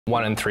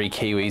1 in 3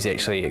 Kiwis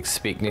actually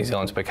expect New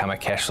Zealand to become a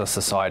cashless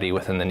society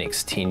within the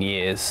next 10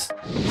 years.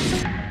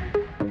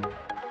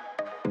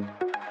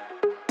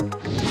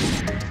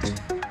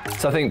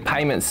 So I think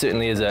payments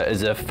certainly is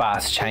a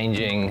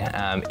fast-changing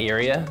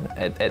area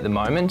at the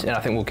moment, and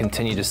I think we'll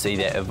continue to see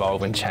that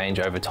evolve and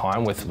change over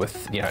time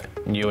with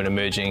new and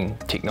emerging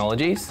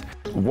technologies.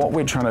 What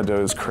we're trying to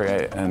do is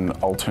create an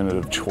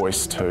alternative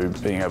choice to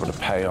being able to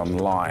pay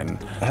online.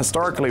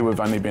 Historically,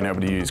 we've only been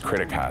able to use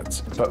credit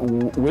cards, but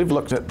we've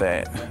looked at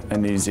that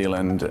in New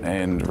Zealand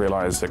and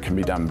realised it can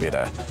be done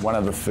better. One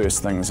of the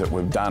first things that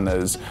we've done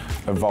is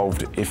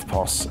evolved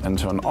EFTPOS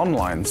into an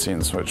online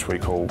sense, which we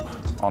call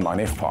online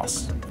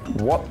EFTPOS.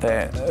 What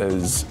that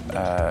is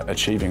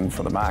achieving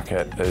for the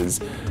market is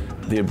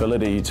the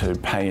ability to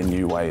pay in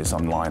new ways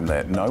online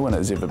that no one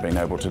has ever been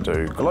able to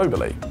do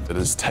globally. It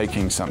is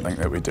taking something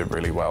that we did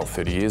really well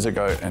 30 years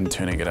ago and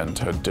turning it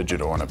into a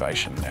digital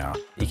innovation now.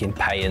 You can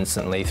pay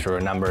instantly through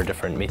a number of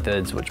different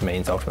methods, which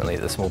means ultimately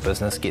the small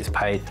business gets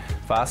paid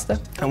faster.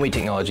 And we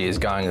technology is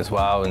going as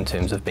well in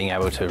terms of being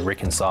able to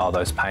reconcile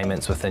those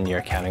payments within your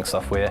accounting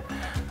software,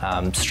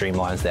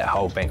 streamlines that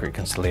whole bank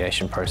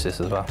reconciliation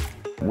process as well.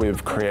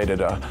 We've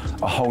created a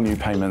whole new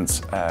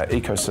payments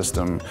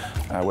ecosystem,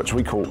 which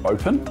we call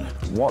Open.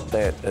 What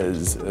that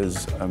is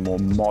a more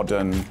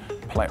modern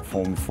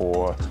platform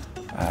for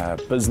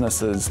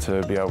businesses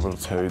to be able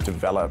to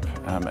develop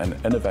and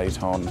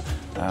innovate on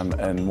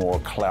in more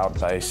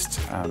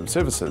cloud-based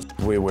services.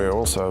 Where we're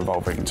also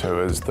evolving to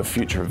is the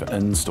future of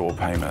in-store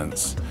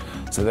payments.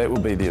 So that will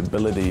be the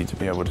ability to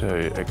be able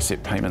to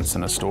accept payments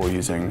in a store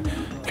using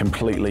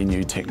completely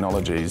new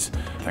technologies,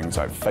 things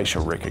like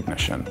facial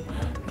recognition,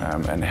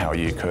 and how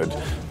you could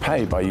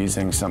pay by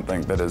using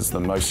something that is the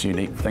most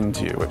unique thing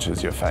to you, which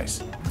is your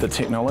face. The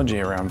technology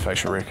around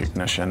facial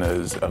recognition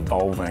is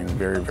evolving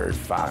very, very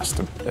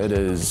fast. It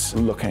is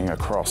looking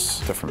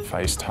across different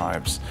face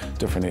types,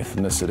 different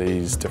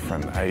ethnicities,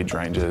 different age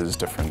ranges,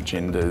 different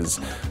genders.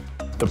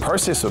 The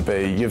process would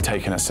be you've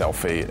taken a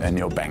selfie in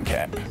your bank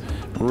app,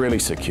 really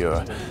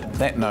secure.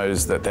 That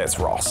knows that that's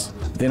Ross.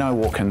 Then I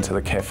walk into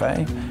the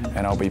cafe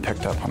and I'll be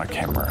picked up on a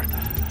camera.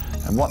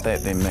 And what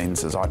that then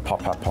means is I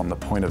pop up on the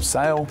point of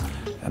sale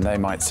and they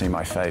might see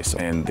my face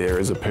and there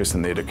is a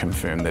person there to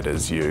confirm that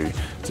is you,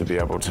 to be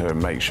able to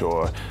make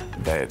sure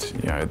that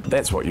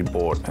that's what you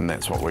bought and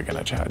that's what we're going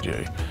to charge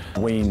you.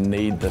 We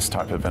need this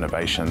type of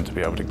innovation to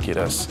be able to get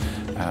us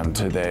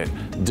to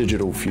that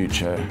digital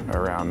future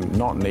around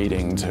not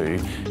needing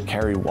to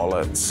carry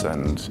wallets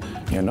and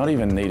not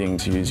even needing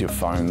to use your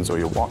phones or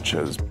your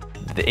watches.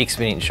 The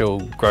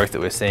exponential growth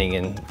that we're seeing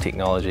in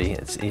technology,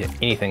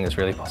 anything is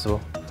really possible.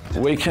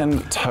 We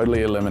can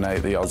totally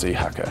eliminate the Aussie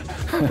hacker.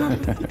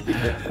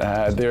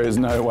 There is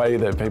no way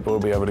that people will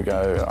be able to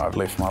go, I've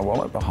left my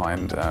wallet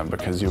behind,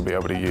 because you'll be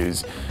able to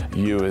use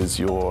you as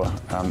your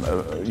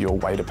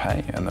way to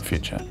pay in the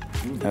future.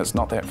 And it's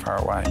not that far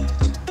away.